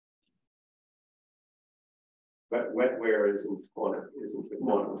wetware isn't the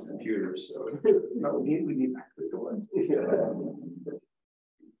quantum computer, so no, we need access to one.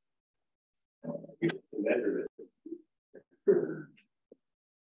 Measure it.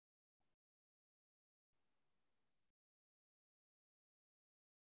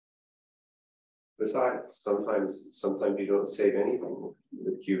 Besides, sometimes you don't save anything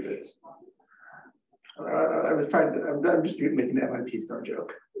with qubits. I was trying to. I'm just making that MIP star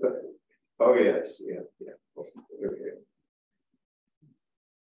joke. Oh yes, yeah. Okay.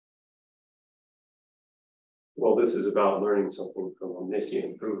 Well, this is about learning something from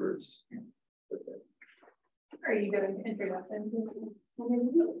omniscient provers. Okay. Are you doing introduction?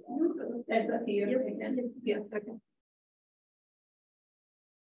 That's up to you. Yes, okay.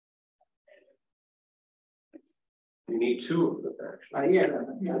 You need two of them, actually. Yeah.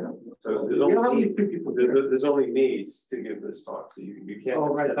 So there's only me to give this talk, so you can't. Oh,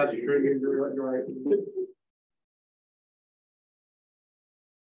 right, that's true. You're right.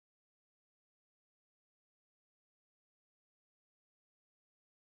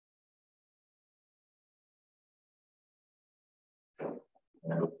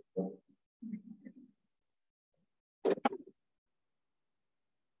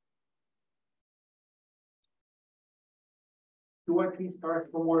 QIP stars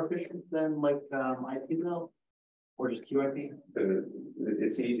for more efficient than like IP though, or just QIP? So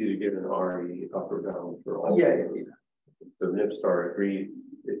it's easy to get an RE up or down for all. Yeah. So NIP star agreed.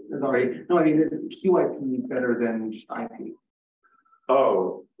 Sorry, no, I mean QIP better than just IP.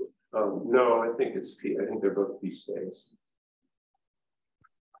 Oh, no, I think it's P. I think they're both P space.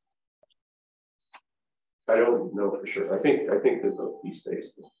 I don't know for sure. I think they're both P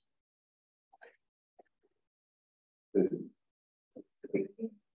space.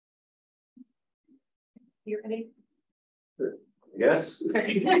 You ready? Yes. All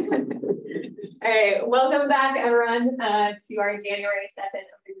right, welcome back everyone to our January session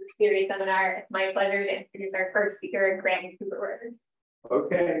of the Theory Seminar. It's my pleasure to introduce our first speaker, Graham Kuperberg.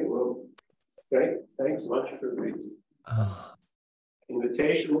 Okay, well, thanks much for the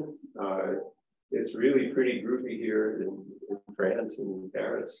invitation. It's really pretty groovy here in France and in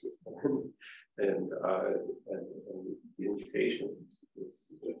Paris, and the invitation.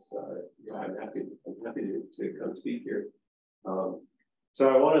 Yeah, I'm happy to come speak here. So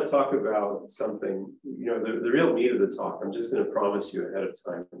I want to talk about something. The real meat of the talk, I'm just going to promise you ahead of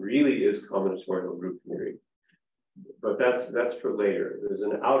time, really is combinatorial group theory. But that's for later. There's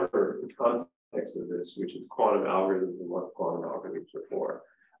an outer context of this, which is quantum algorithms and what quantum algorithms are for.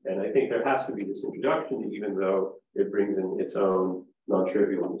 And I think there has to be this introduction, even though it brings in its own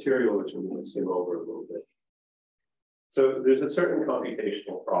non-trivial material, which I'm going to skim over a little bit. So there's a certain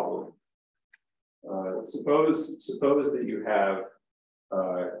computational problem. Suppose that you have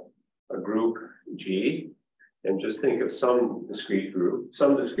a group G, and just think of some discrete group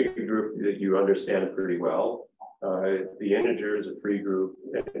that you understand pretty well. The integer is a free group,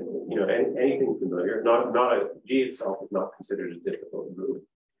 and, anything familiar. G itself is not considered a difficult group.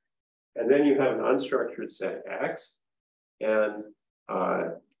 And then you have an unstructured set X, and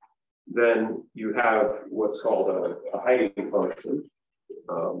then you have what's called a hiding function.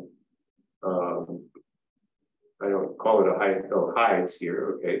 I don't call it a hide, no, hides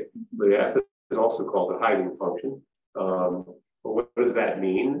here, okay. But F is also called a hiding function. But what does that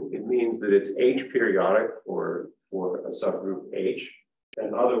mean? It means that it's H periodic for a subgroup H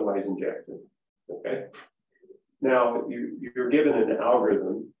and otherwise injective, okay? Now, you're given an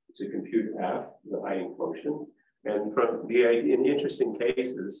algorithm to compute F, the hiding function, and in interesting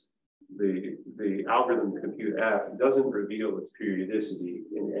cases, the algorithm to compute F doesn't reveal its periodicity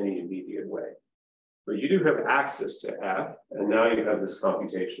in any immediate way. But you do have access to F, and now you have this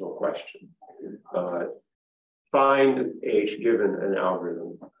computational question. Find H given an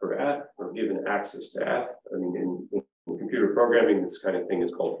algorithm for F, or given access to F. I mean, in computer programming, this kind of thing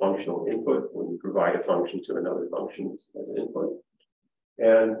is called functional input, when you provide a function to another function as input.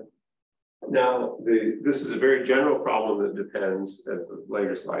 And now, this is a very general problem that depends, as the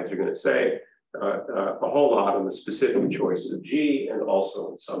later slides are going to say, a whole lot on the specific choice of G and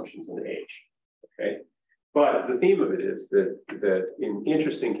also assumptions in H. Okay, but the theme of it is that in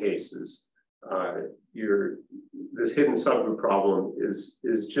interesting cases, this hidden subgroup problem is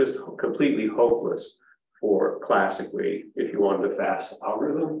just completely hopeless for classically, if you wanted a fast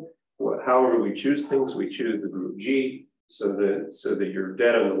algorithm. However we choose things, we choose the group G so that you're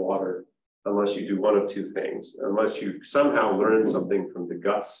dead in the water unless you do one of two things. Unless you somehow learn something from the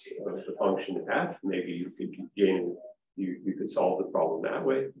guts of the function F, maybe you could solve the problem that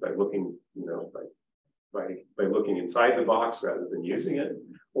way by looking, by by looking inside the box rather than using it.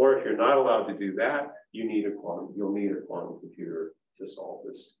 Or if you're not allowed to do that, you'll need a quantum computer to solve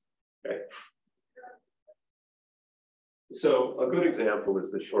this. Okay. So a good example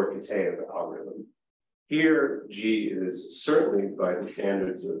is the short-Kitaev algorithm. Here, G is certainly, by the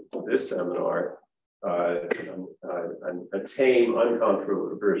standards of this seminar, a tame,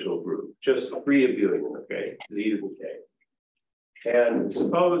 uncontroversial group, just 3 abelian, okay, Z to the K. And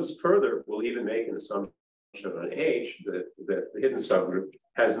suppose further, we'll even make an assumption on H that the hidden subgroup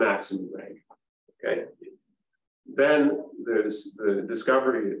has maximum rank, okay? Then there's the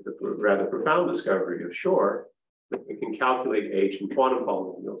discovery, the rather profound discovery of Shor, that we can calculate H in quantum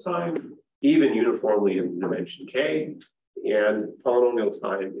polynomial time, even uniformly in the dimension K, and polynomial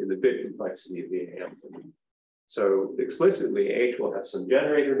time in the bit complexity of the AM. So explicitly, H will have some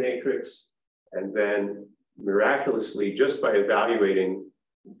generator matrix, and then miraculously, just by evaluating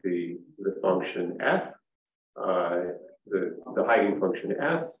the function F, the hiding function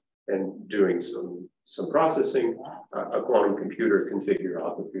F, and doing some processing, a quantum computer can figure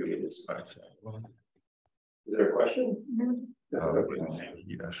out the period is. Is there a question?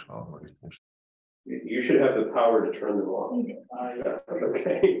 You should have the power to turn them off.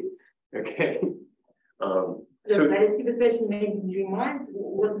 Okay. Okay. The question made you mind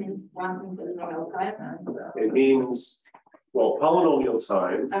what means quantum polynomial time? It means, well, polynomial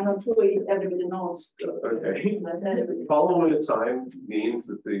time. I'm not sure if everybody knows. Okay. Polynomial time means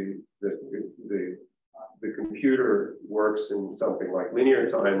that the computer works in something like linear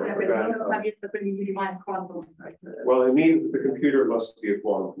time or quadratic time. Well, it means that the computer must be a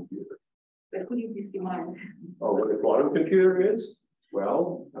quantum computer. But who is this demand? Oh, what a quantum computer is?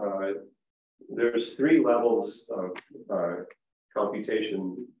 Well, there's 3 levels of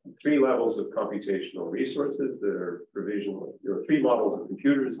computation, 3 levels of computational resources that are provisionally, there are 3 models of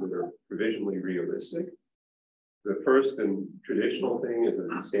computers that are provisionally realistic. The first and traditional thing is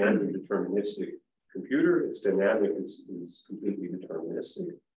a standard deterministic computer. Its dynamic is completely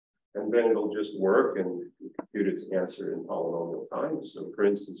deterministic. And then it'll just work and compute its answer in polynomial time. So for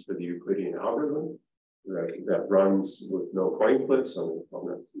instance, for the Euclidean algorithm that runs with no coin flips on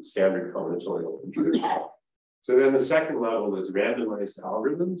a standard combinatorial computer. So then the second level is randomized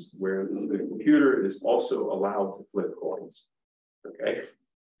algorithms, where the computer is also allowed to flip coins. Okay.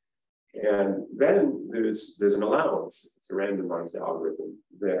 And then there's an allowance. It's a randomized algorithm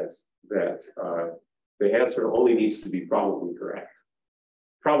that the answer only needs to be probably correct.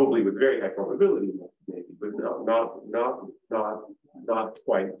 Probably with very high probability, maybe, but not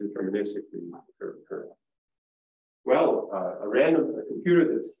quite deterministically correct. Well, a computer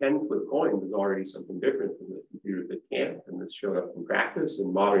that can flip coins is already something different from a computer that can't, and it's shown up in practice.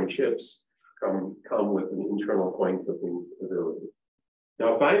 And modern chips come with an internal coin flipping ability.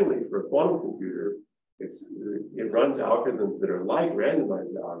 Now, finally, for a quantum computer, it runs algorithms that are like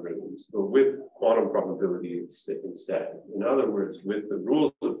randomized algorithms, but with quantum probability instead. In other words, with the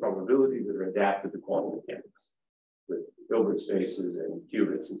rules of probability that are adapted to quantum mechanics, with Hilbert spaces and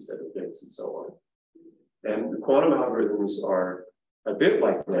qubits instead of bits and so on. And the quantum algorithms are a bit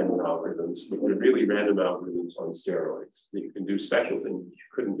like random algorithms, but they're really random algorithms on steroids. You can do special things you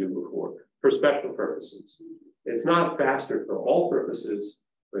couldn't do before for special purposes. It's not faster for all purposes,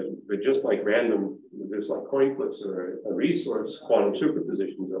 but just like random, there's like coin flips or a resource, quantum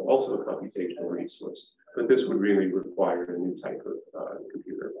superpositions are also a computational resource. But this would really require a new type of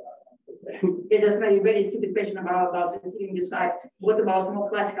computer. Yeah, that's very, very stupid question about the thing you decide. What about more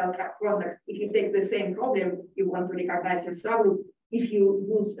classical products? If you take the same problem, you want to recognize your subgroup. If you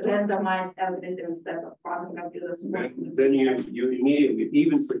use randomized algorithms instead of quantum computers, then you immediately,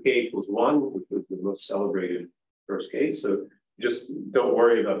 even for k equals 1, which was the most celebrated first case. So just don't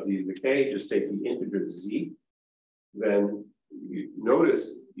worry about the k, just take the integer z. Then you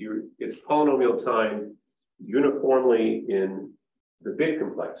notice it's polynomial time uniformly in the bit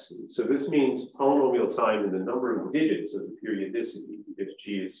complexity. So this means polynomial time in the number of digits of the periodicity, if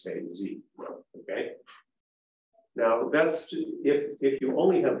g is, say, z, okay? Now that's, if you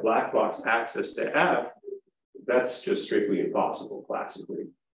only have black box access to F, that's just strictly impossible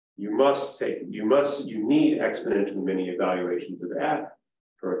classically. You need exponentially many evaluations of F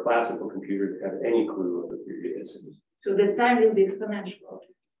for a classical computer to have any clue of the periodicity. So the time will be exponential.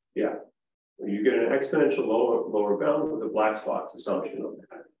 Yeah. You get an exponential lower bound with a black box assumption of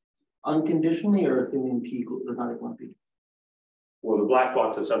that. Unconditionally, or assuming P does not equal P? Well, the black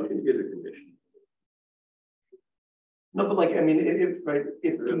box assumption is a condition. No, but like, I mean,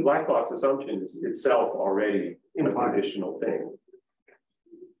 if the black box assumption is itself already a conditional thing.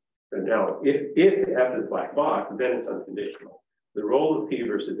 But now, if F is black box, then it's unconditional. The role of P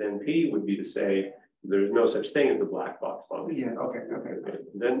versus NP would be to say, there's no such thing as a black box function. Yeah, okay.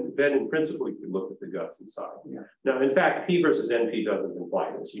 Then in principle, you can look at the guts inside. Yeah. Now, in fact, P versus NP doesn't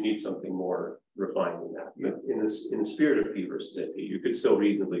imply this. You need something more refined than that. But in the spirit of P versus NP, you could still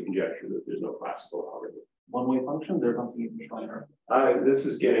reasonably conjecture that there's no classical algorithm. One-way function, there comes the Schleiner. This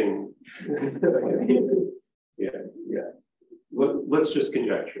is getting, yeah. Let's just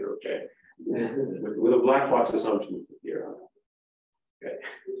conjecture, okay? With a black box assumption here. Okay.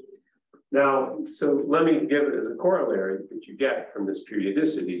 Now, so let me give it as a corollary that you get from this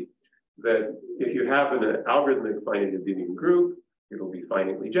periodicity that if you have an algorithmic finite abelian group, it'll be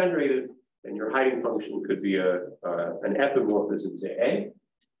finitely generated, and your hiding function could be an epimorphism to A.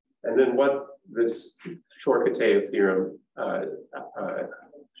 And then what this Shor-Kitaev theorem,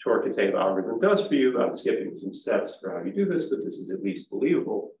 Shor-Kitaev algorithm does for you, I'm skipping some steps for how you do this, but this is at least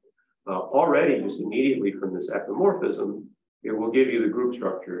believable. Already, just immediately from this epimorphism, it will give you the group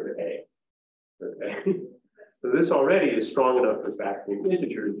structure of A. Okay. So this already is strong enough for factoring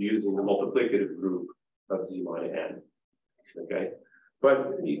integers using the multiplicative group of Z minus n. Okay.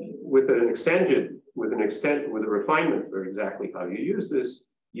 But with a refinement for exactly how you use this,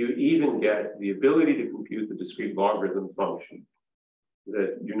 you even get the ability to compute the discrete logarithm function.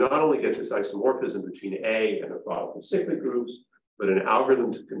 That you not only get this isomorphism between A and a product of cyclic groups, but an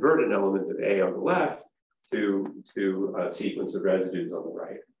algorithm to convert an element of A on the left to a sequence of residues on the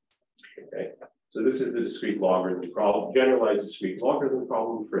right. Okay, so this is the discrete logarithm problem, generalized discrete logarithm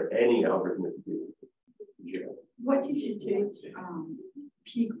problem for any algorithmic group. What if you take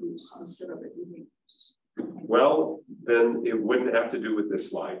P groups instead of abelian groups? Well, then it wouldn't have to do with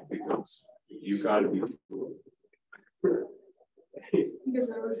this slide because you've got to be.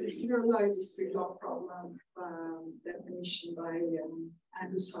 Because I was generalized discrete log problem definition by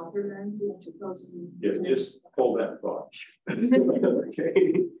Andrew Sutherland in 2000. Yeah, just hold that thought.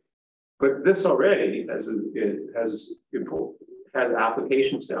 Okay. But this already has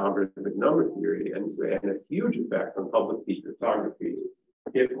applications to algorithmic number theory and a huge effect on public key cryptography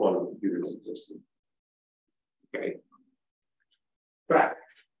if quantum computers existed. Okay. Fact.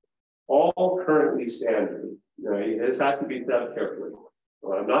 All currently standard. Now, this has to be said carefully.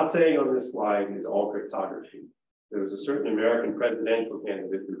 What I'm not saying on this slide is all cryptography. There was a certain American presidential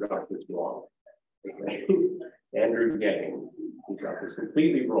candidate who got this wrong. Okay. Andrew Yang, he got this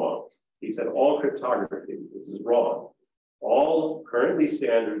completely wrong. He said all cryptography, this is wrong. All currently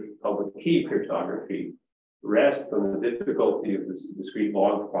standard public key cryptography rests on the difficulty of this discrete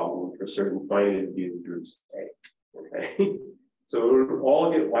log problem for certain finite abelian groups A. Okay. So it would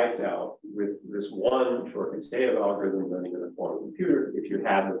all get wiped out with this one Shor-Kitaev algorithm running in a quantum computer if you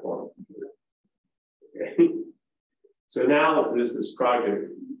had the quantum computer. Okay. So now there's this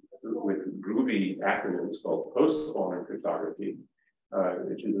project with groovy acronyms called post-quantum cryptography,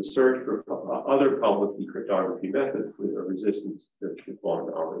 which is a search for other public key cryptography methods that are resistant to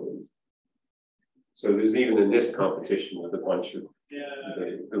quantum algorithms. So there's even in this competition with a bunch of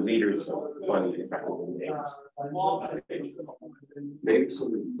the leaders of quantum technical names. Maybe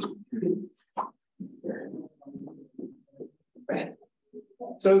some.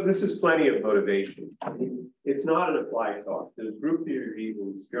 So this is plenty of motivation. It's not an applied talk. There's group theory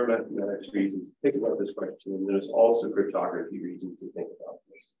reasons, pure mathematics reasons to think about this question, and there's also cryptography reasons to think about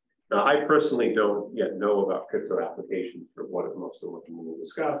this. Now, I personally don't yet know about crypto applications for what most of what we will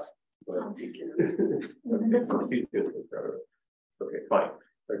discuss. But okay, fine.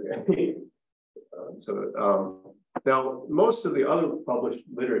 Okay. Now, most of the other published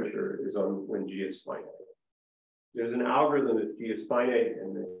literature is on when G is finite. There's an algorithm if G is finite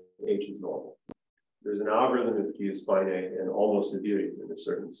and H is normal. There's an algorithm if G is finite and almost abelian in a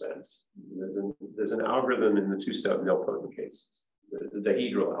certain sense. There's an algorithm in the two-step nilpotent cases. There's a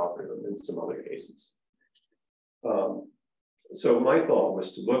dihedral algorithm in some other cases. So my thought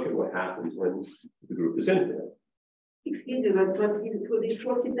was to look at what happens when the group is infinite. Excuse me, but for the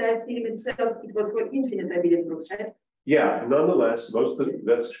Shor-Kitaev theorem itself, it was for infinite abelian groups, right? Yeah, nonetheless,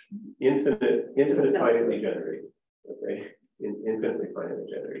 that's infinite finitely generated. Okay, infinitely finitely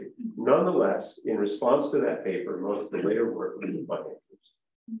generated. Nonetheless, in response to that paper, most of the later work was in finite groups.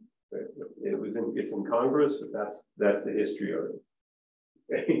 It's incongruous, but that's the history of it.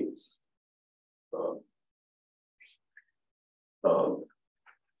 Okay.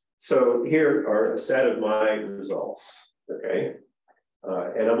 So here are a set of my results. Okay,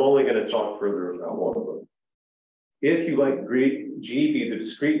 and I'm only going to talk further about one of them. If you like G be the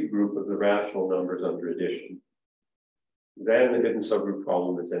discrete group of the rational numbers under addition, then the hidden subgroup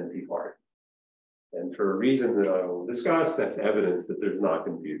problem is NP hard. And for a reason that I will discuss, that's evidence that there's not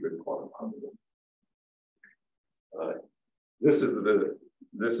going to be a good quantum algorithm. This is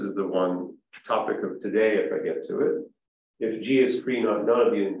this is the one topic of today if I get to it. If G is free, none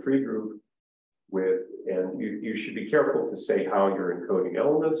of the in free group with, and you should be careful to say how you're encoding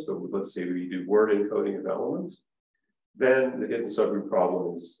elements, but let's say we do word encoding of elements, then the hidden subgroup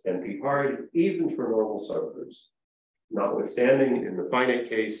problem is NP hard, even for normal subgroups, notwithstanding in the finite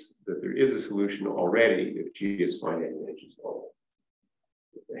case that there is a solution already if G is finite and H is normal.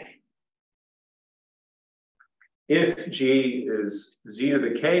 Okay. If G is Z to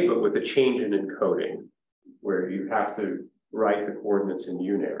the K, but with a change in encoding, where you have to write the coordinates in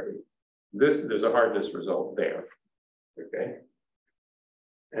unary, there's a hardness result there, okay?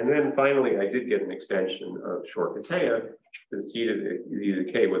 And then finally, I did get an extension of Shor-Kateya, that's Z to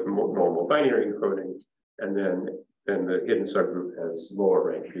the K with normal binary encoding, and then the hidden subgroup has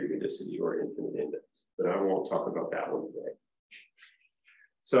lower rank periodicity or infinite index, but I won't talk about that one today.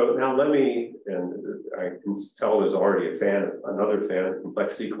 So now let me, and I can tell there's already another fan of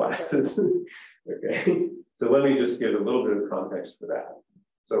complexity classes, okay? So let me just give a little bit of context for that.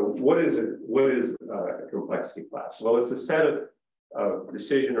 So what is a complexity class? Well, it's a set of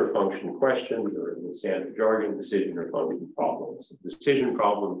decision or function questions, or in the standard jargon, decision or function problems. The decision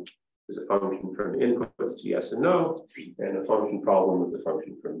problem is a function from inputs to yes and no, and a function problem is a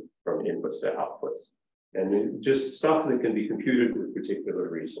function from inputs to outputs. And just stuff that can be computed with particular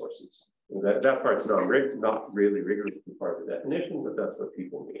resources. And that part's not really rigorously part of the definition, but that's what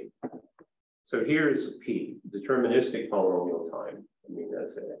people mean. So here's P, deterministic polynomial time. I mean,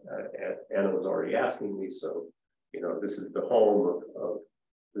 that's Anna was already asking me, so this is the home of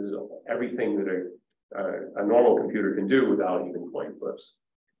this is everything that a normal computer can do without even coin flips.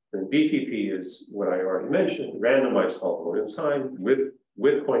 Then BPP is what I already mentioned, randomized polynomial time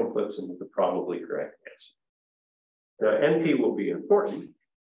with coin flips and with the probably correct answer. Now, NP will be important,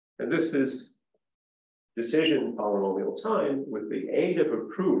 and this is decision polynomial time with the aid of a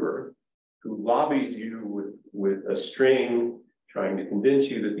prover who lobbies you with a string trying to convince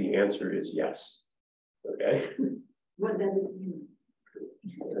you that the answer is yes. Okay? What does it mean?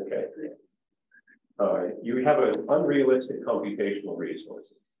 Okay. You have an unrealistic computational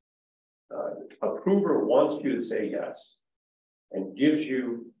resources. A prover wants you to say yes and gives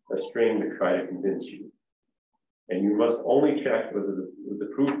you a string to try to convince you. And you must only check whether the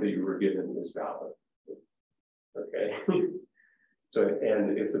proof that you were given is valid. Okay. So,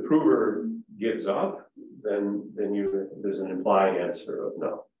 and if the prover gives up, then there's an implied answer of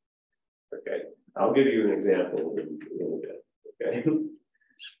no. Okay. I'll give you an example in a bit. Okay.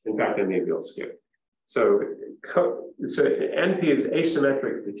 In fact, I maybe I'll skip. So NP is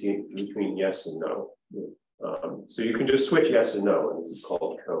asymmetric between yes and no. So you can just switch yes and no, and this is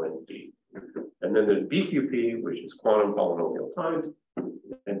called co-NP. And then there's BQP, which is quantum polynomial time,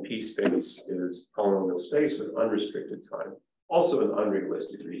 and P space is polynomial space with unrestricted time, also an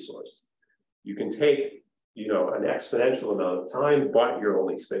unrealistic resource. You can take, an exponential amount of time, but you're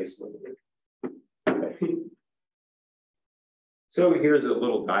only space limited. Okay. So here's a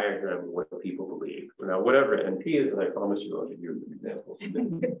little diagram of what people believe. Now, whatever NP is, and I promise you I'll give you an example.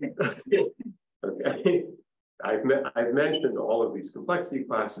 Okay. I've mentioned all of these complexity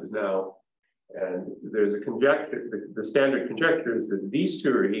classes now, and there's a conjecture. The standard conjecture is that these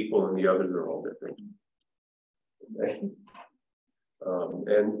two are equal and the others are all different. Okay.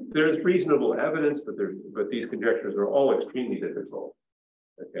 And there's reasonable evidence, but these conjectures are all extremely difficult.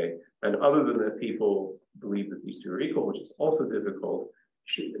 Okay, and other than that, people believe that these two are equal, which is also difficult.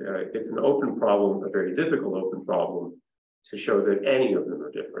 It's an open problem, a very difficult open problem, to show that any of them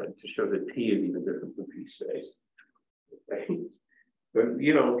are different, to show that P is even different from P space. Okay. But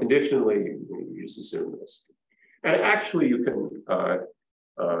conditionally, you just assume this. And actually, you can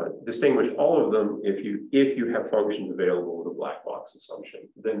distinguish all of them if you have functions available with a black box assumption.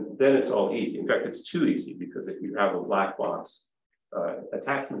 Then it's all easy. In fact, it's too easy, because if you have a black box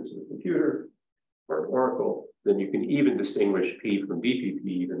attachment to the computer or an oracle, then you can even distinguish P from BPP,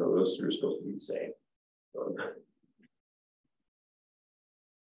 even though those two are supposed to be the same.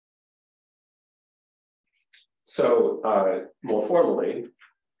 So more formally,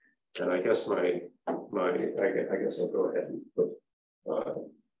 and I guess I guess I'll go ahead and put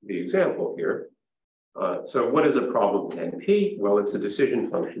the example here. So what is a problem NP? Well, it's a decision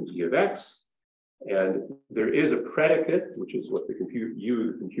function g of x, and there is a predicate, which is what the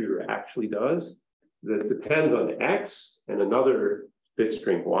computer actually does, that depends on x and another bit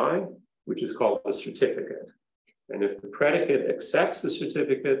string y, which is called a certificate. And if the predicate accepts the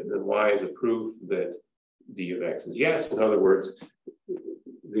certificate, then y is a proof that d of x is yes. In other words,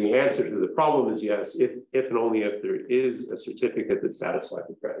 the answer to the problem is yes, if and only if there is a certificate that satisfies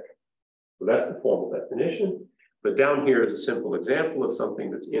the predicate. So that's the formal definition. But down here is a simple example of something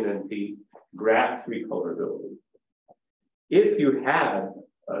that's in NP, graph three-colorability. If you had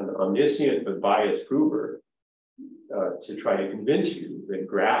an omniscient but biased prover to try to convince you that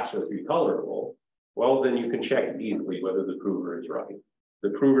graphs are three-colorable, well, then you can check easily whether the prover is right. The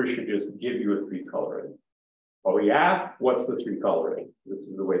prover should just give you a three-coloring. Oh yeah, what's the three-coloring? This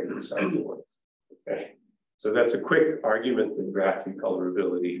is the way that this argument works. Okay, so that's a quick argument that graph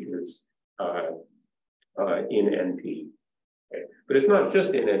three-colorability is in NP. Okay. But it's not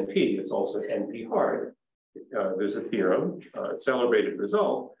just in NP, it's also NP hard. There's a theorem, celebrated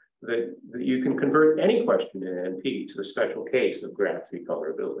result, that you can convert any question in NP to a special case of graph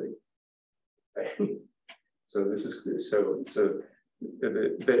three-colorability. Okay. So this is the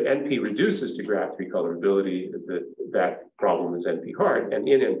NP reduces to graph three-colorability is that problem is NP hard, and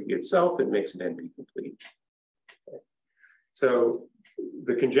in NP itself, it makes it NP complete. Okay. So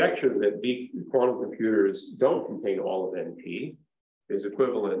the conjecture that quantum computers don't contain all of NP is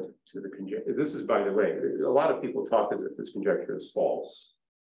equivalent to the conjecture. This is, by the way, a lot of people talk as if this conjecture is false,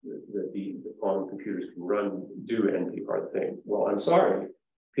 that the quantum computers can do NP hard thing. Well, I'm sorry,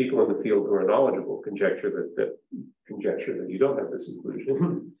 people in the field who are knowledgeable conjecture that you don't have this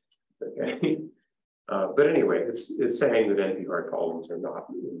inclusion. Okay, but anyway, it's saying that NP hard problems are not.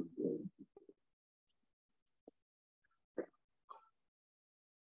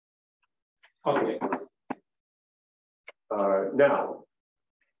 Okay.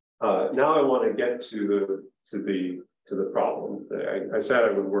 Now I want to get to the problem. I said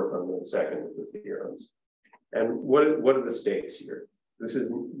I would work on the second of the theorems. And what are the stakes here?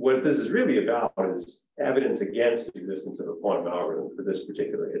 What this is really about is evidence against the existence of a quantum algorithm for this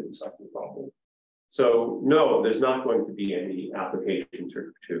particular hidden cycle problem. So no, there's not going to be any application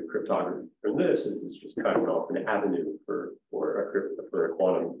to cryptography from this. This is just cutting off an avenue for a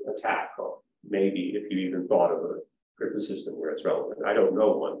quantum attack. Or maybe if you even thought of a crypto system where it's relevant. I don't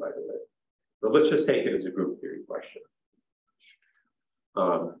know one, by the way. But let's just take it as a group theory question.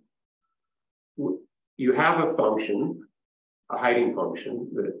 You have a function, a hiding function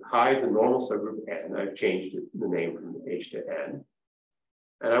that hides a normal subgroup N. I've changed the name from H to N.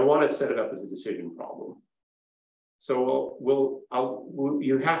 And I want to set it up as a decision problem. So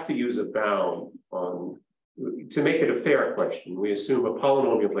you have to use a bound to make it a fair question. We assume a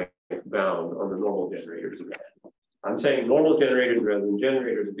polynomial length bound on the normal generators of N. I'm saying normal generators rather than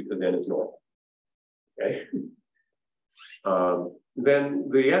generators because N is normal. Okay. Then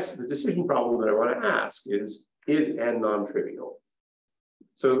the decision problem that I want to ask is N non-trivial?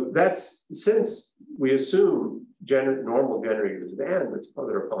 So that's, since we assume normal generators of N that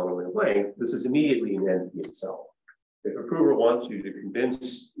are polynomial length, this is immediately an NP itself. If a prover wants to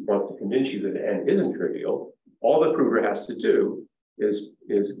convince you that N isn't trivial, all the prover has to do is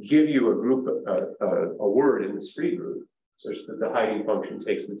give you a group, a word in this free group, such that the hiding function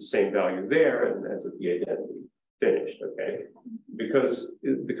takes the same value there and ends up the identity. Finished, okay? Because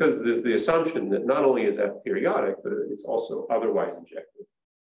there's the assumption that not only is F periodic, but it's also otherwise injective.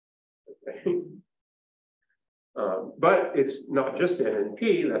 Okay. But it's not just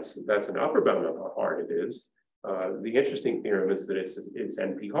NP, that's an upper bound of how hard it is. The interesting theorem is that it's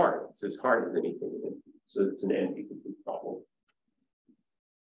NP hard. It's as hard as anything in NP. So it's an NP complete problem.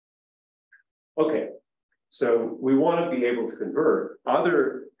 Okay, so we want to be able to convert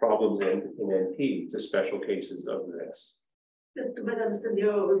other problems in NP to special cases of this. Just to better understand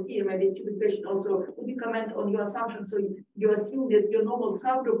your theorem, maybe stupid question also, would you comment on your assumption? So you assume that your normal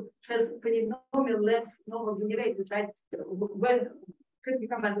subgroup has polynomial length normal generators, right? When could you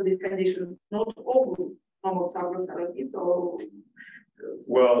comment on this condition? Not all normal subgroups are like this, or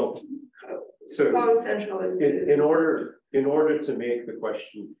well, so how essential is it? In order to make the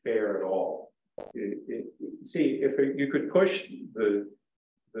question fair at all, see if you could push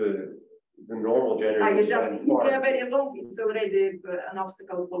the normal generator. You are very long. It's already an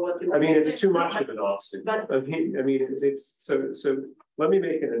obstacle for what you. I mean, it's too much of an obstacle. But I mean, it's so. Let me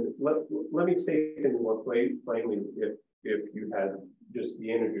make it. Let me state it more plainly. If you had just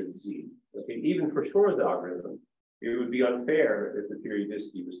the integer z, okay, even for Shor's algorithm, it would be unfair if the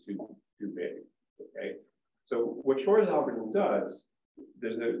periodicity was too big. Okay, so what Shor's algorithm does.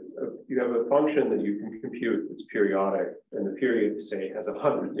 You have a function that you can compute that's periodic, and the period, say, has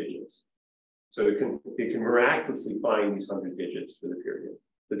 100 digits. So it can miraculously find these 100 digits for the period.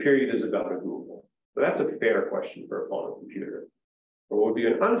 The period is about a Google. So that's a fair question for a quantum computer. But what would be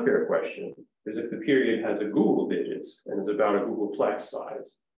an unfair question is if the period has a Google digits and is about a Googleplex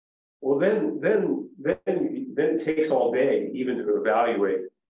size. Well, then it takes all day even to evaluate,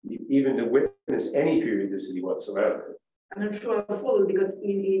 even to witness any periodicity whatsoever. I'm not sure I follow because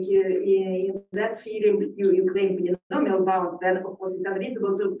in that theorem you claim polynomial bound, then of course it's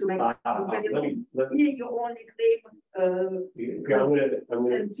unreasonable to make you only claim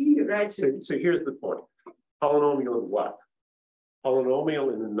NP, right? So here's the point. Polynomial in what?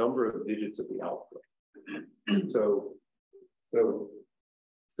 Polynomial in the number of digits of the output. So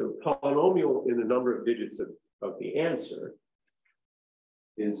polynomial in the number of digits of the answer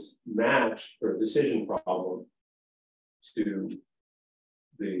is matched for a decision problem to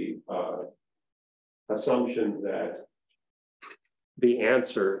the assumption that the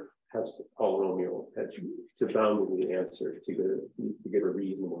answer has polynomial to bound the answer to get a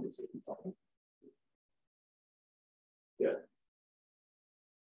reasonable decision problem. Yeah.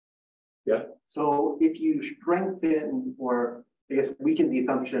 Yeah. So if you strengthen or I guess weaken the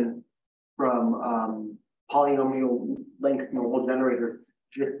assumption from polynomial length normal generators,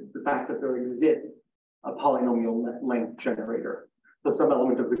 just the fact that there exists a polynomial length generator. So some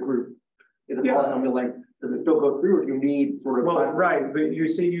element of the group is a polynomial length. Does it still go through, or do you need sort of? Well, right, but you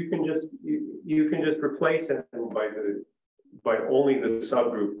see, you can just replace it by only the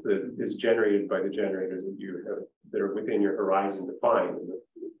subgroup that is generated by the generators that you have that are within your horizon defined in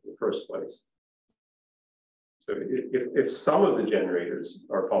the first place. So if some of the generators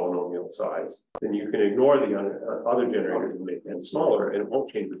are polynomial size, then you can ignore the other generators and make them smaller, and it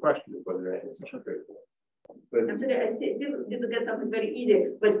won't change the question of whether n is critical. But I'm sorry, I didn't get something very easy.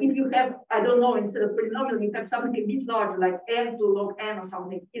 But if you have, I don't know, instead of polynomial, you have something a bit larger, like n to log n or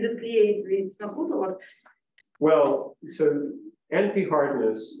something. Is it clear it's not good or? Well, so NP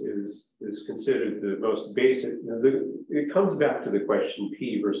hardness is considered the most basic. It comes back to the question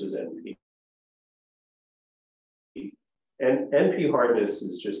P versus NP. And NP hardness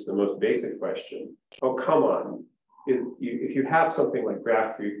is just the most basic question. Oh, come on. If you have something like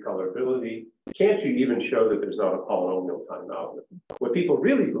graph theory colorability, can't you even show that there's not a polynomial time algorithm? What people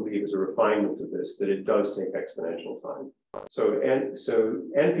really believe is a refinement of this, that it does take exponential time. So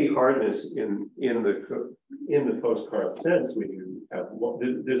NP hardness in the Fos-Karp sense, when you have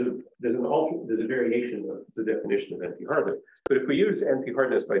there's a variation of the definition of NP hardness. But if we use NP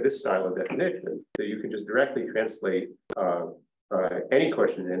hardness by this style of definition, that you can just directly translate any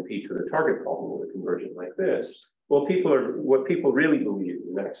question in NP to the target problem with a conversion like this. Well, what people really believe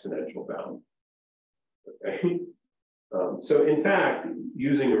is an exponential bound. Okay. So in fact,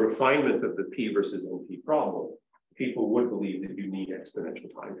 using a refinement of the P versus NP problem, people would believe that you need exponential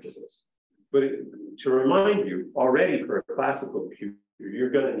time for this. But to remind you, already for a classical computer, you're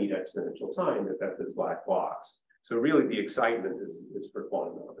going to need exponential time if that's this black box. So really the excitement is for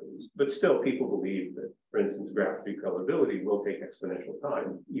quantum algorithms. But still, people believe that, for instance, graph theory colorability will take exponential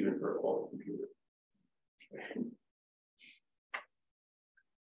time, even for a quantum computer.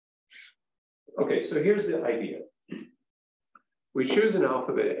 Okay, so here's the idea. We choose an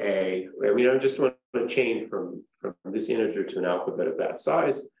alphabet A. I mean, I just want to change from this integer to an alphabet of that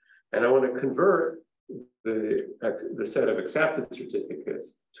size. And I want to convert the set of accepted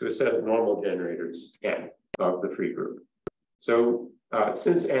certificates to a set of normal generators N of the free group. So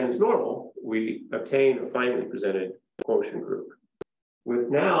since N is normal, we obtain a finally presented quotient group with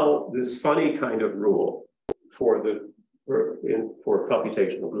now this funny kind of rule for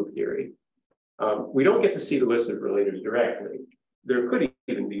computational group theory. We don't get to see the list of relators directly. There could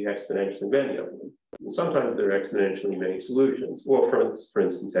even be exponentially many of them. And sometimes there are exponentially many solutions. Well, for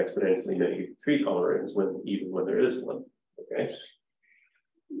instance, exponentially many three colorings even when there is one. Okay.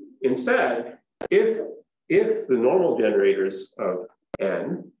 Instead, if the normal generators of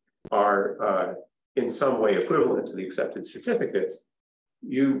N are in some way equivalent to the accepted certificates,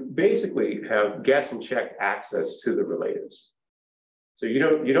 you basically have guess and check access to the relators. So you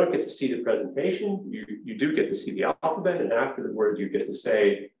don't get to see the presentation. You do get to see the alphabet, and afterward you get to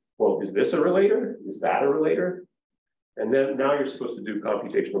say, well, is this a relator? Is that a relator? And then now you're supposed to do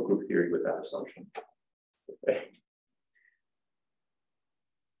computational group theory with that assumption.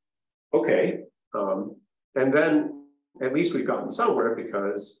 Okay. And then at least we've gotten somewhere,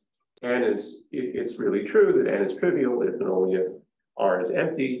 because it's really true that N is trivial if and only if R is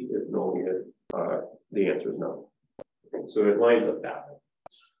empty, if and only if the answer is no. So it lines up that way.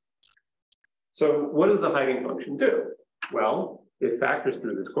 So what does the hiding function do? Well, it factors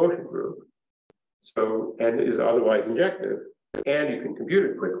through this quotient group. So N is otherwise injective, and you can compute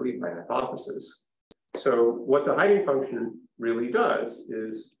it quickly by hypothesis. So what the hiding function really does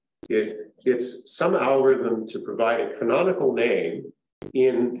is it's some algorithm to provide a canonical name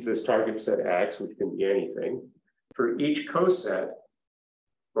in this target set X, which can be anything, for each coset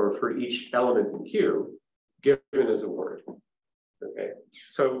or for each element in Q, given as a word. Okay,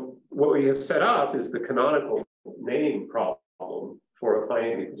 so what we have set up is the canonical name problem for a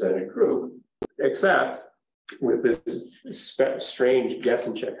finitely presented group, except with this strange guess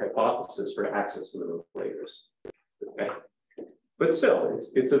and check hypothesis for access to the relators. Okay. But still,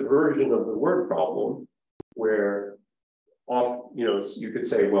 it's a version of the word problem where you could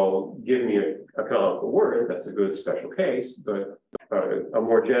say, well, give me a canonical word, that's a good special case, but a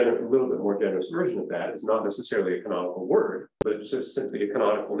little bit more generous version of that is not necessarily a canonical word, but it's just simply a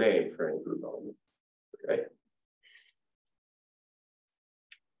canonical name for any group element. Okay.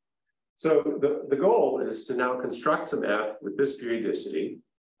 So the goal is to now construct some F with this periodicity,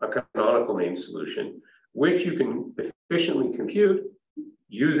 a canonical name solution, which you can efficiently compute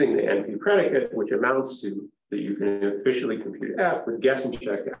using the NP predicate, which amounts to that you can efficiently compute F with guess and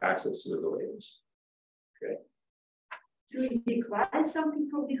check access to the relators. Okay. Do you require something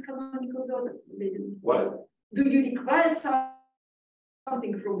from this canonical dot? What? Do you require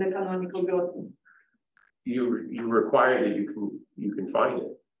something from the canonical dot? You require that you can find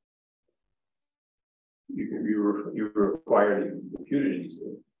it. You require that you compute it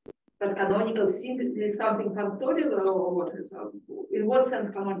easily. But canonical is something factorial or what is in what sense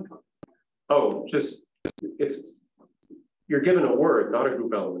canonical? Oh, you're given a word, not a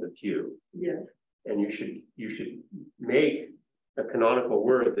group element of Q. Yes. And you should make a canonical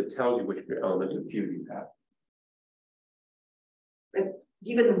word that tells you which element of Q you have. But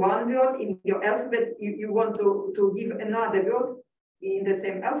given one word in your alphabet, you want to give another word in the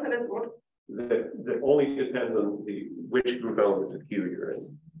same alphabet word? That only depends on which group element of Q you're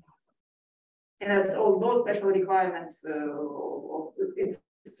in. And that's all no special requirements.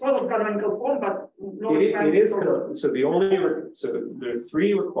 It's sort of canonical form, but no. It is canonical. So there are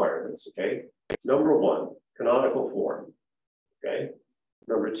three requirements. Okay, number one, canonical form. Okay,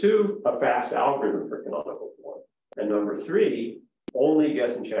 number two, a fast algorithm for canonical form, and number three, only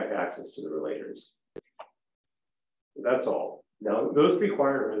guess and check access to the relators. That's all. Now those three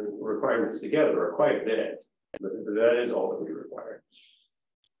requirements together are quite a bit, but that is all that we require.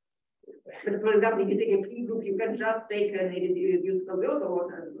 But for example, if you take a P group, you can just take an useful word or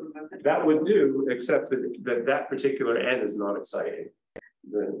that would do, except that particular N is not exciting.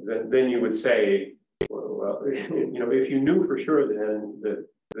 Then you would say, well, if you knew for sure then that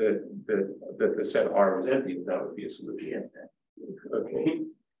the set R was empty, that would be a solution. Okay.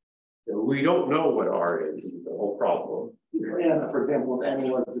 We don't know what R is the whole problem. Yeah, for example, if N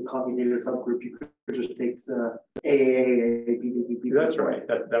was a commutator subgroup, you could just take A, B, B, B. That's right.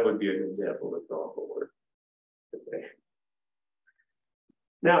 That would be an example of a canonical word. Okay.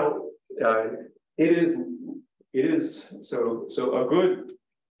 Now, it is so a good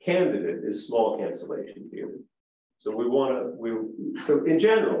candidate is small cancellation theory. So so in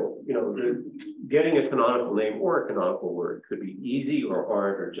general, getting a canonical name or a canonical word could be easy or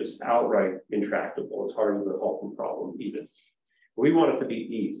hard or just outright intractable. It's hard as the Halton problem even. We want it to be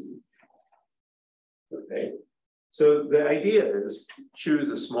easy. Okay. So the idea is choose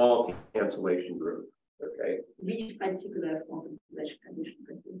a small cancellation group. Okay. Which particular cancellation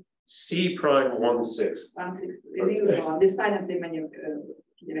condition? C prime 1/6. 1/6. This kind of thing when you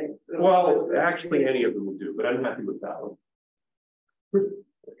well, actually any of them would do, but I'm happy with that one.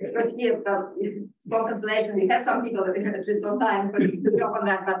 Okay. But here, small cancellation, we have some people that at least on time to job on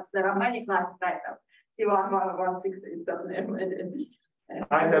that, but there are many classes right now. C1, 1/6 is something.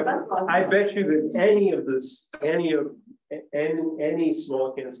 I bet you that any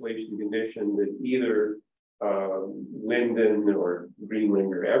small cancellation condition that either Linden or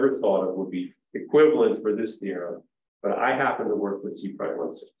Greenlinger ever thought of would be equivalent for this theorem, but I happen to work with C prime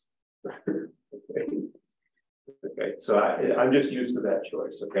 1/6. Okay, so I'm just used to that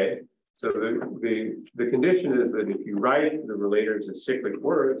choice. Okay, so the condition is that if you write the relators as cyclic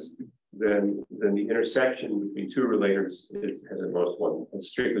words, then the intersection between two relators has at most one, it's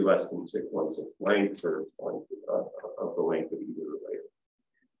strictly less than 1/6 length or of the length of either relator.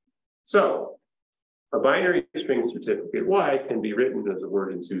 So a binary string certificate Y can be written as a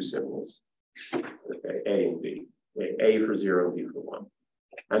word in two symbols. Okay, A and B. A for 0 and B for 1.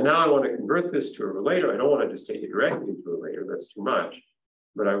 And now I want to convert this to a relator. I don't want to just take it directly into a relator, that's too much.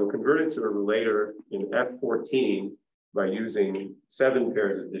 But I will convert it to a relator in F14 by using 7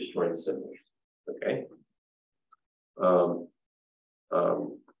 pairs of disjoint symbols. Okay.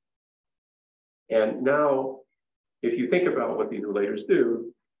 And now, if you think about what these relators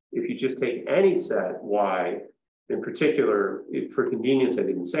do, if you just take any set Y, in particular, for convenience, I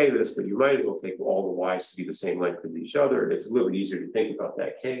didn't say this, but you might as well take all the Y's to be the same length as each other. It's a little easier to think about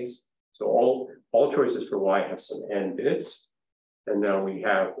that case. So all choices for Y have some N bits. And now we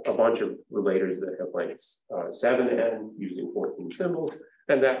have a bunch of relators that have lengths 7N using 14 symbols,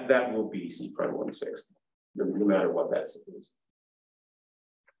 and that will be C prime 1/6. no matter what that is.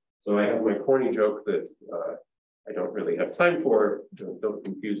 So I have my corny joke that I don't really have time for. Don't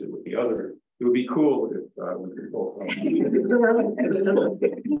confuse it with the other. It would be cool if we could both.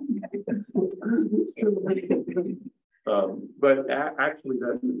 But actually,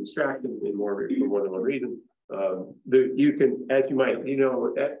 that's a distraction for more than one reason. You can, as you might,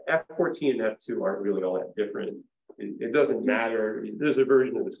 F14 and F2 aren't really all that different. It doesn't matter. There's a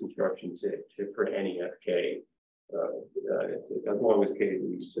version of this construction for any FK, as long as K is at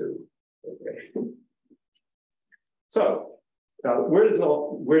least 2. Okay. So, where did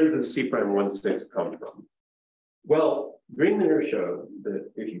the C prime 1,6 come from? Well, Greenlander showed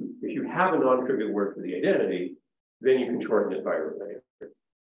that if you have a non-trivial word for the identity, then you can shorten it by a relator.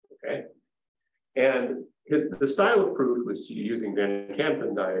 Okay. And the style of proof was using Van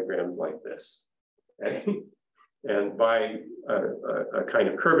Kampen diagrams like this. Okay? And by a kind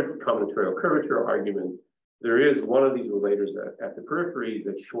of combinatorial curvature argument, there is one of these relators at the periphery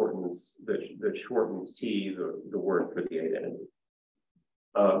that shortens T, the word for the identity.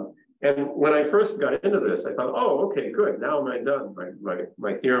 And when I first got into this, I thought, oh, okay, good. Now I'm done.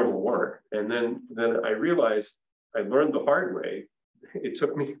 My theorem will work. And then I realized I learned the hard way. It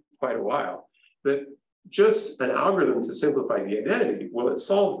took me quite a while that just an algorithm to simplify the identity, well, it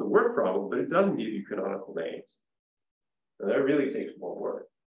solves the word problem, but it doesn't give you canonical names. And that really takes more work.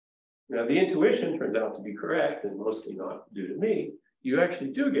 Now, the intuition turned out to be correct, and mostly not due to me. You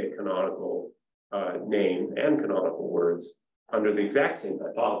actually do get canonical name and canonical words under the exact same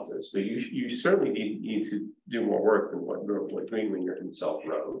hypothesis, but you certainly need to do more work than what Greenlander himself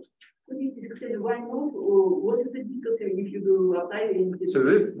wrote. Why not? Or what is the difficulty if you do apply it? So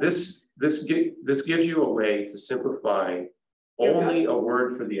this gives you a way to simplify only a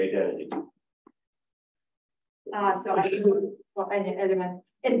word for the identity. So I do for any element.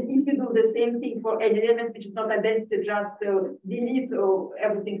 And if you do the same thing for any element which is not identity, just delete or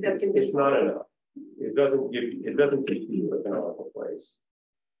everything that can be. It's not enough. It doesn't take you to a canonical place.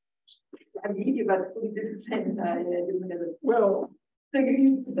 I believe you, but well. So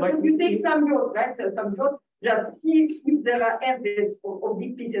you take some notes, right? So some notes, just see if there are evidence of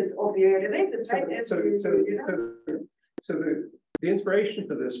these pieces of your related, right? So the inspiration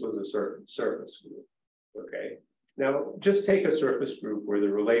for this was a surface group. Okay. Now just take a surface group where the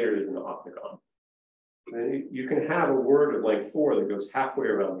relator is an octagon. And you can have a word of length 4 that goes halfway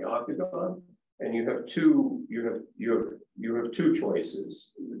around the octagon, and you have two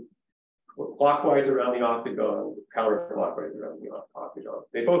choices. Clockwise around the octagon, counterclockwise around the octagon.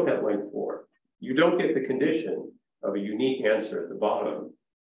 They both have length 4. You don't get the condition of a unique answer at the bottom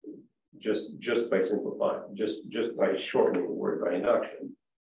just by simplifying, just by shortening the word by induction.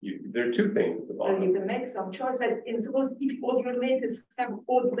 There are two things at the bottom. So you can make some choice, but in suppose if all your latest have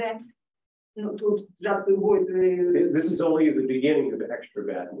odd length, to just avoid this is only the beginning of extra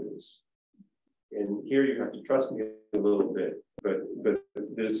bad news. And here you have to trust me a little bit, but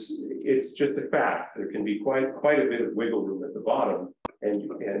it's just a fact. There can be quite a bit of wiggle room at the bottom, and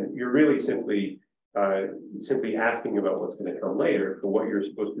you're really simply asking about what's going to come later for what you're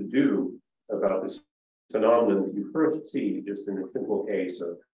supposed to do about this phenomenon that you first see just in the simple case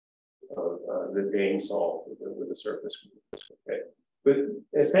of the being solved with a surface group. Okay. But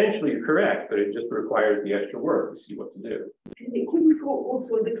essentially you're correct, but it just requires the extra work to see what to do. Could you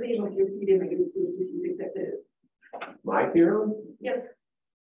also the claim of your theorem to see exactly? My theorem? Yes.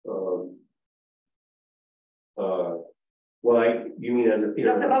 Well, you mean as a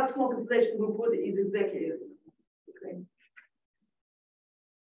theorem? Just about small population group, what is exactly the claim?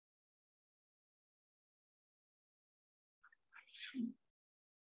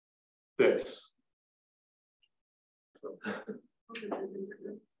 This.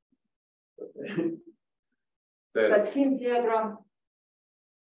 But him diagram,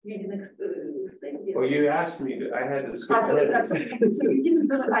 you didn't explain it. Well, you asked me that I had to skip So you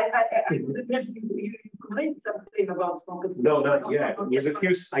didn't, I you complained something about small. No, not yet. There's a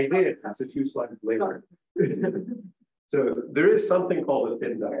few, I did. That's a few slides later. So there is something called a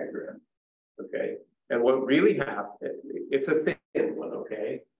thin diagram. Okay. And what really happens, it's a thin one,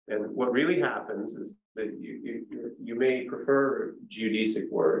 okay? And what really happens is that you may prefer geodesic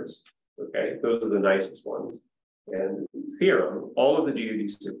words, okay? Those are the nicest ones. And theorem, all of the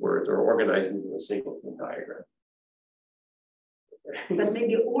geodesic words are organized into a single thin diagram. Okay. But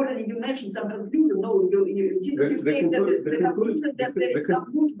maybe already you mentioned some conclusion. No, you think that the conclusion that there is a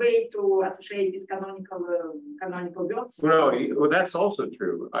good way to associate these canonical words. No, well, that's also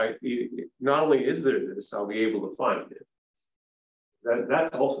true. Not only is there this, I'll be able to find it.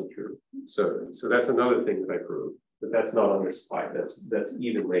 That's also true. So that's another thing that I proved, but that's not on this slide. That's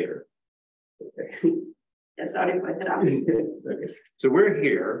even later. Okay. Yeah, sorry for interrupting. Okay, so we're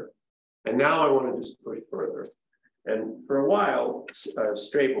here, and now I want to just push further. And for a while,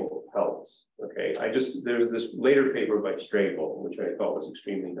 Strabel helps. Okay, there's this later paper by Strabel, which I thought was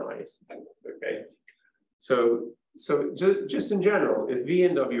extremely nice. Okay, so just in general, if V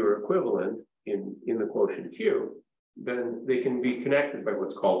and W are equivalent in the quotient Q, then they can be connected by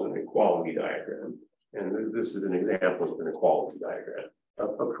what's called an equality diagram. And this is an example of an equality diagram.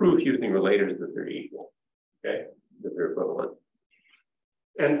 A proof using relators that they're equal, okay, that they're equivalent.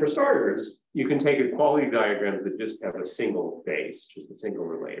 And for starters, you can take equality diagrams that just have a single base, just a single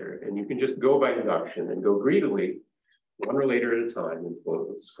relator, and you can just go by induction and go greedily, one relator at a time, into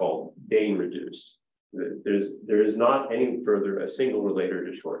what's called Dane reduce. There is not any further a single relator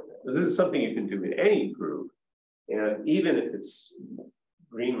to shorten it. So this is something you can do in any group, and even if it's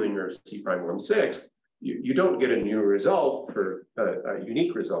Greenling or C prime 1/6, you don't get a new result for a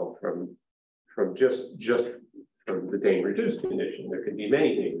unique result from just from the Dane reduced condition. There could be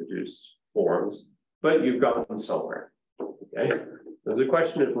many Dane reduced forms, but you've gotten somewhere. Okay, there's a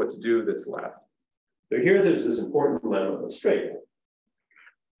question of what to do that's left. So here there's this important lemma of Strabel.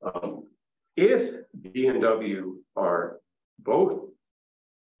 If V and W are both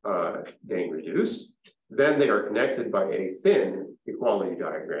Dane reduced, then they are connected by a thin equality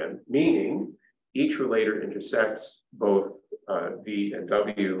diagram, meaning each relator intersects both V and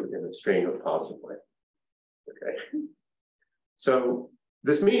W in a string of positive length. Okay, so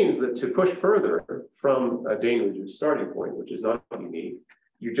this means that to push further from a Dane reduced starting point, which is not unique,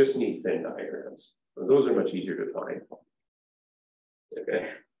 you just need thin diagrams. So those are much easier to find. Okay,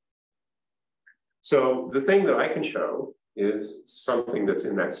 so the thing that I can show is something that's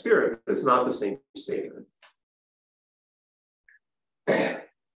in that spirit. It's not the same statement.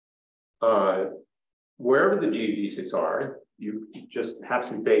 Wherever the geodesics are, you just have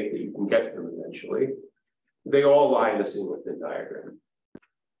some faith that you can get to them eventually. They all lie in a single thin diagram.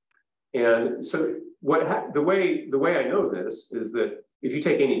 And so the way I know this is that if you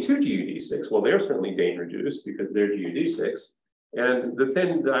take any two geodesics, well, they're certainly Dane reduced because they're geodesics. And the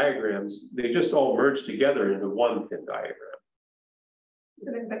thin diagrams, they just all merge together into one thin diagram. So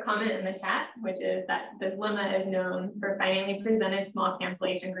there's a comment in the chat, which is that this lemma is known for finitely presented small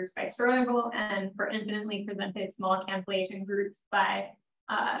cancellation groups by Strobel and for infinitely presented small cancellation groups by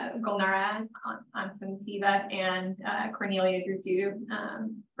Golnara, Ansantiva, and Cornelia Drutu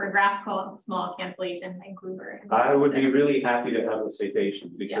for graphical small cancellation by Gruber. I would be really happy to have a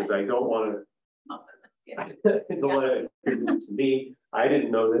citation because I don't want to. I don't want to attribute it to me. I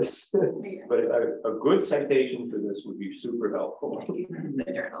didn't know this, but a good citation for this would be super helpful. The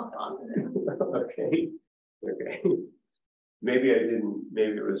journal. Okay. Maybe I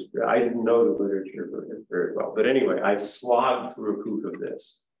didn't know the literature very well. But anyway, I slogged through a proof of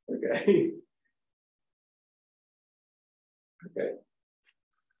this. Okay. Okay.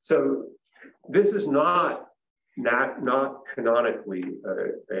 So this is not canonically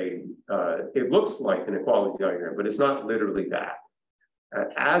it looks like an equality diagram, but it's not literally that.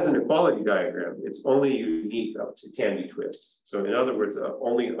 As an equality diagram, it's only unique up to candy twists. So in other words,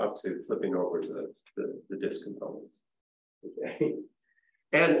 only up to flipping over the disk components. Okay.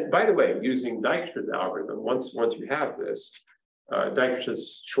 And by the way, using Dijkstra's algorithm, once you have this,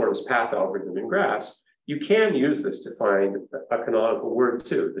 Dijkstra's shortest path algorithm in graphs, you can use this to find a canonical word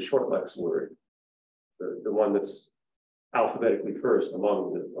too, the short lex word, the one that's alphabetically first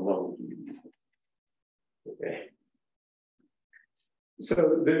among the Jews. Okay.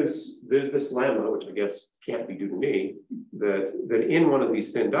 So there's this lemma, which I guess can't be due to me, that in one of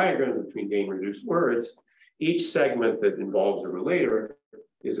these thin diagrams between Dane reduced words, each segment that involves a relator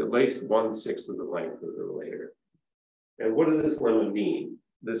is at least 1/6 of the length of the relator. And what does this lemma mean?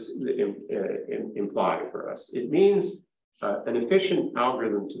 This imply for us? It means an efficient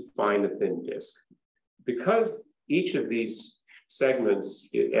algorithm to find a thin disk. Because each of these segments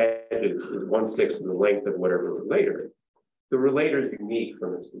edges is 1/6 of the length of whatever relator, the relator is unique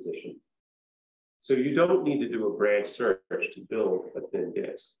from its position. So you don't need to do a branch search to build a thin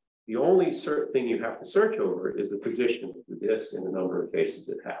disk. The only thing you have to search over is the position of the disk and the number of faces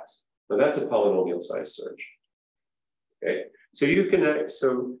it has. Now that's a polynomial size search. Okay, so you can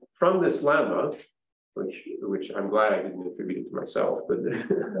so from this lemma, which I'm glad I didn't attribute it to myself, but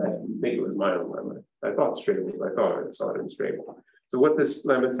I think it was my own lemma. I thought I saw it in Strabel. So what this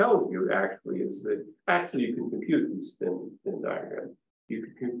lemma tells you actually is that actually you can compute these thin diagrams. You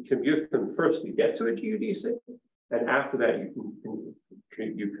can compute them first to get to a geodesic, and after that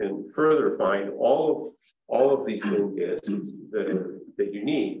you can further find all of these thin disks that you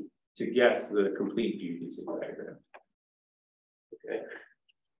need to get the complete geodesic diagram. Okay.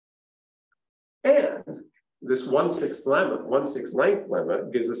 And this 1/6 lemma, 1/6 length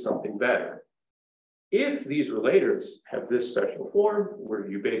lemma gives us something better. If these relators have this special form where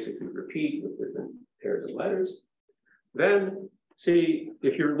you basically repeat with different pairs of letters, then see,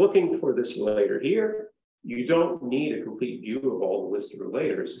 if you're looking for this relator here, you don't need a complete view of all the list of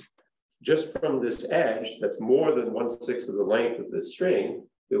relators. Just from this edge, that's more than 1/6 of the length of this string,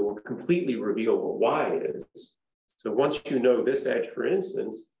 it will completely reveal what Y is. So once you know this edge, for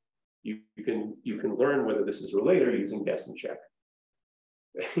instance, you can learn whether this is relator using guess and check.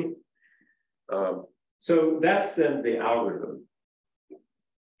 So that's then the algorithm.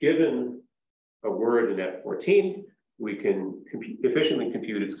 Given a word in F14, we can efficiently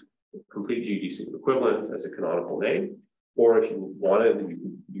compute its complete GDC equivalent as a canonical name, or if you wanted,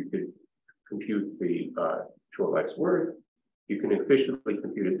 you could compute the Chorlech's word. You can efficiently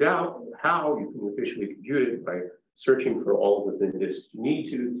compute it down. How you can efficiently compute it by searching for all of the thin disks you need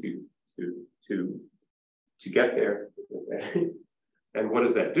to get there. Okay. And what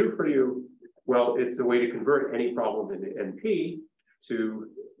does that do for you? Well, it's a way to convert any problem in the NP to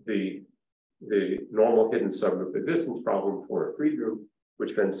the normal hidden subgroup existence problem for a free group,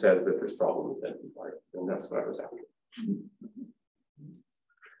 which then says that this problem is identified. And that's what I was after.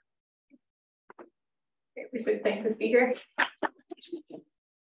 Okay, we should thank the speaker.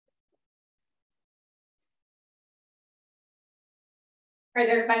 Are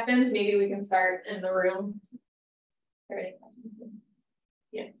there questions? Maybe we can start in the room. Are there any questions?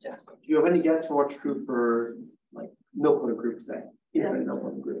 Yeah, Jeff. Do you have any guess for what's true for like nilpotent groups, say? Infinite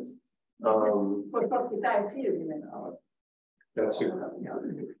nilpotent groups. That's it.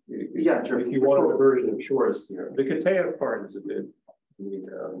 Yeah, sure. If you want a version of Shor's theorem, the Kateyev part is a bit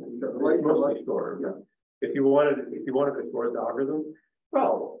mostly Shor. Yeah. If you wanted a Shor's algorithm,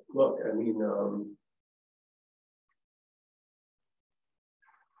 well, look, I mean,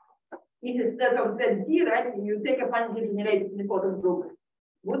 if instead of Z, right, you take a finitely generated nilpotent group,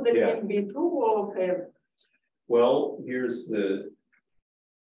 would the thing be true or fair? Well, here's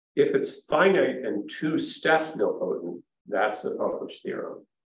if it's finite and two-step nilpotent, that's a published theorem.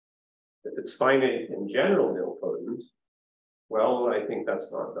 If it's finite and general nilpotent, well, I think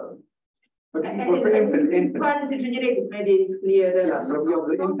that's not done. But for infinite, finitely generated, maybe it's clear. Yeah, so we have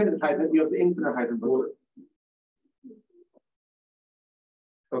the infinite Heisenberg.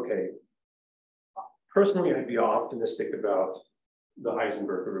 Okay. Personally, I'd be optimistic about the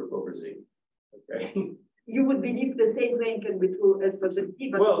Heisenberg group over Z. Okay. You would believe the same thing can be true as for the T,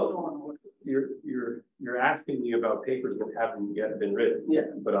 but well, you're asking me about papers that haven't yet been written. Yeah.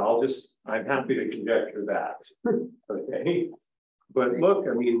 But I'm happy to conjecture that. Okay. But look,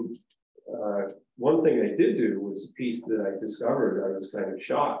 I mean, one thing I did do was a piece that I discovered. I was kind of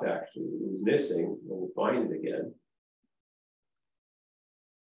shocked actually. It was missing. We'll find it again.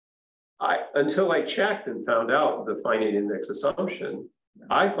 Until I checked and found out the finite index assumption,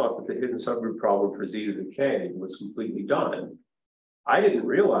 I thought that the hidden subgroup problem for Z to the K was completely done. I didn't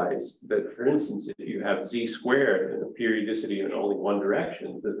realize that, for instance, if you have Z squared and a periodicity in only one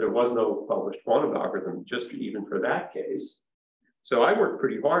direction, that there was no published quantum algorithm just even for that case. So I worked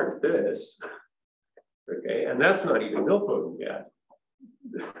pretty hard at this. Okay, and that's not even nilpotent yet.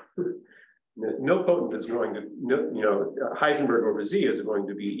 Nilpotent is going to, Heisenberg over Z is going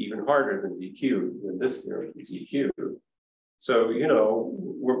to be even harder than ZQ, than this theorem for ZQ. So,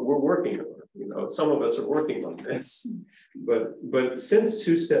 we're working on it. Some of us are working on this. But since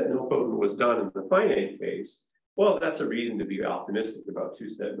two-step nilpotent was done in the finite case, well, that's a reason to be optimistic about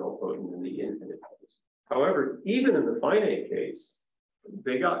two-step nilpotent in the infinite case. However, even in the finite case,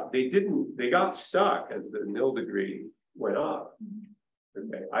 they got stuck as the nil degree went up.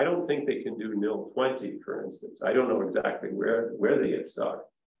 Okay, I don't think they can do nil 20, for instance. I don't know exactly where they get stuck,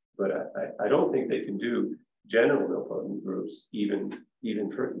 but I don't think they can do general nilpotent groups, even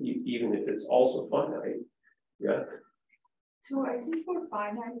if it's also finite. Yeah. So I think for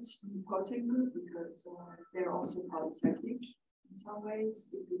finite nilpotent group, because they're also polycyclic in some ways,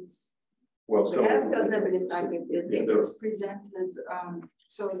 if it's well, so it's presented.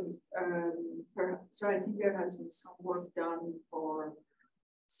 So I think there has been some work done for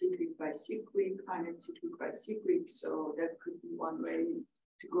cyclic by cyclic, finite cyclic by cyclic. So that could be one way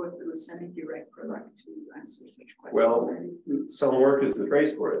to go through a semi-direct product to answer such questions. Well, some work is the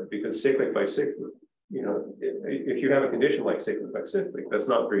phrase for it, because cyclic by cyclic, if you have a condition like cyclic by cyclic, that's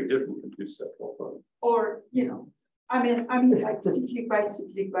not very different from two-step nilpotent. Or, I mean, like cyclic by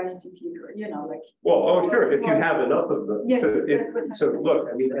cyclic by cyclic, like. Well, sure. If you have enough of them. Yeah, so look,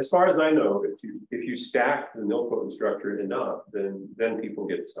 I mean, as far as I know, if you stack the nilpotent structure enough, then people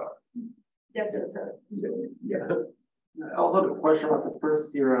get stuck. Yes, sir. Yeah. I also have a question about the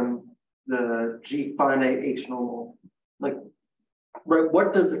first theorem. the G finite H normal? Like, right,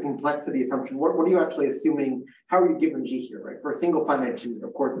 what does the complexity assumption, what are you actually assuming? How are you given G here, right? For a single finite G,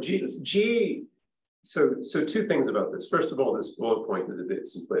 of course, G, so two things about this. First of all, this bullet point is a bit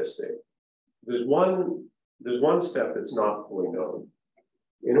simplistic. There's one step that's not fully known.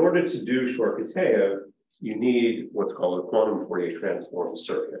 In order to do Shor-Kitaev, you need what's called a quantum Fourier transform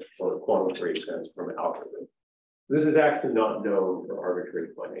circuit or a quantum Fourier transform algorithm. This is actually not known for arbitrary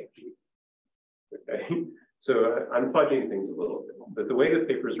finite G. Okay, so I'm fudging things a little bit, but the way the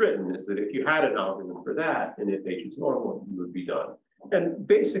paper is written is that if you had an algorithm for that, and if H is normal, you would be done. And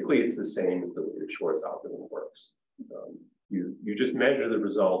basically, it's the same as the way Shor's algorithm works. You just measure the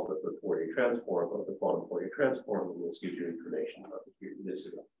result of the Fourier transform of the quantum Fourier transform, and this gives you information about the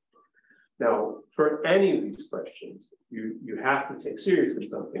periodicity. Now, for any of these questions, you have to take seriously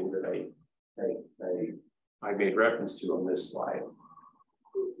something that I made reference to on this slide.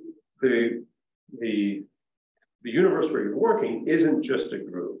 The universe where you're working isn't just a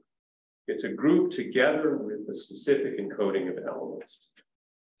group. It's a group together with a specific encoding of elements.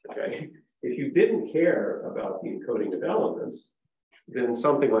 Okay. If you didn't care about the encoding of elements, then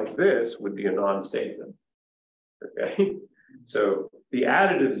something like this would be a non-statement. Okay. So the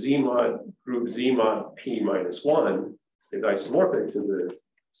additive Z mod group Z mod P minus 1 is isomorphic to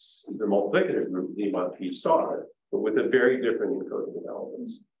the multiplicative group Z mod P star, but with a very different encoding of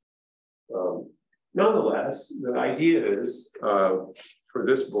elements. Nonetheless, the idea is for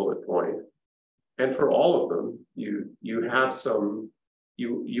this bullet point, and for all of them, you have some,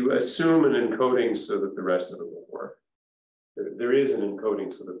 you assume an encoding so that the rest of it will work. There is an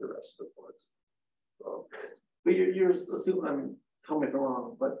encoding so that the rest of it works. But you're assuming, tell me if I'm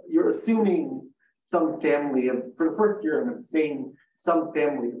wrong, but you're assuming some family of, for the first year, I'm saying some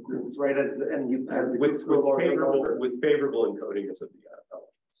family of groups, right? With favorable encodings of the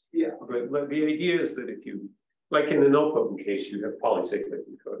elements. Yeah. But the idea is that if you, like in the nilpotent case, you have polycyclic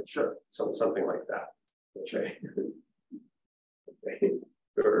encoding. Sure. Something like that. Okay. Okay.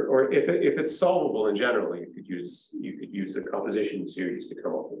 Or if it's solvable in general, you could use a composition series to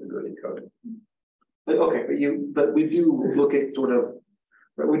come up with a good encoding. Okay, but we do look at sort of,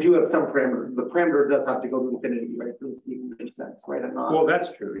 but we do have some parameter. The parameter does have to go to infinity, right? For this to even make sense, right? And not. Well,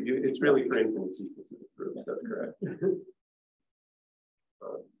 that's true. It's really for infinite sequences of groups. That's correct.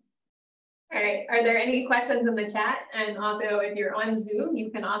 All right. Are there any questions in the chat? And also, if you're on Zoom,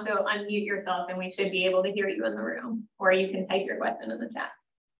 you can also unmute yourself, and we should be able to hear you in the room. Or you can type your question in the chat.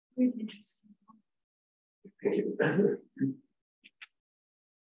 Really interesting. Thank you.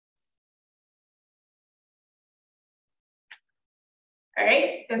 All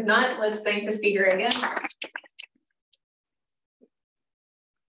right, if not, let's thank the speaker again.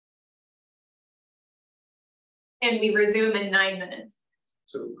 And we resume in 9 minutes.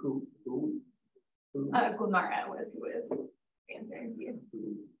 So who? Gulnara was who is answering you.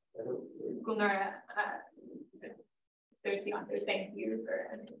 Gulnara, so she also thank you for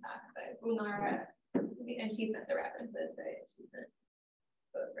answering that. But Gulnara, and she sent the references, so she sent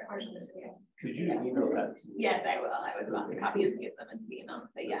both references. Could you email that to me? Yes, I will. I was about to copy and paste them into the email,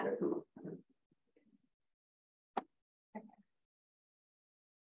 but yeah.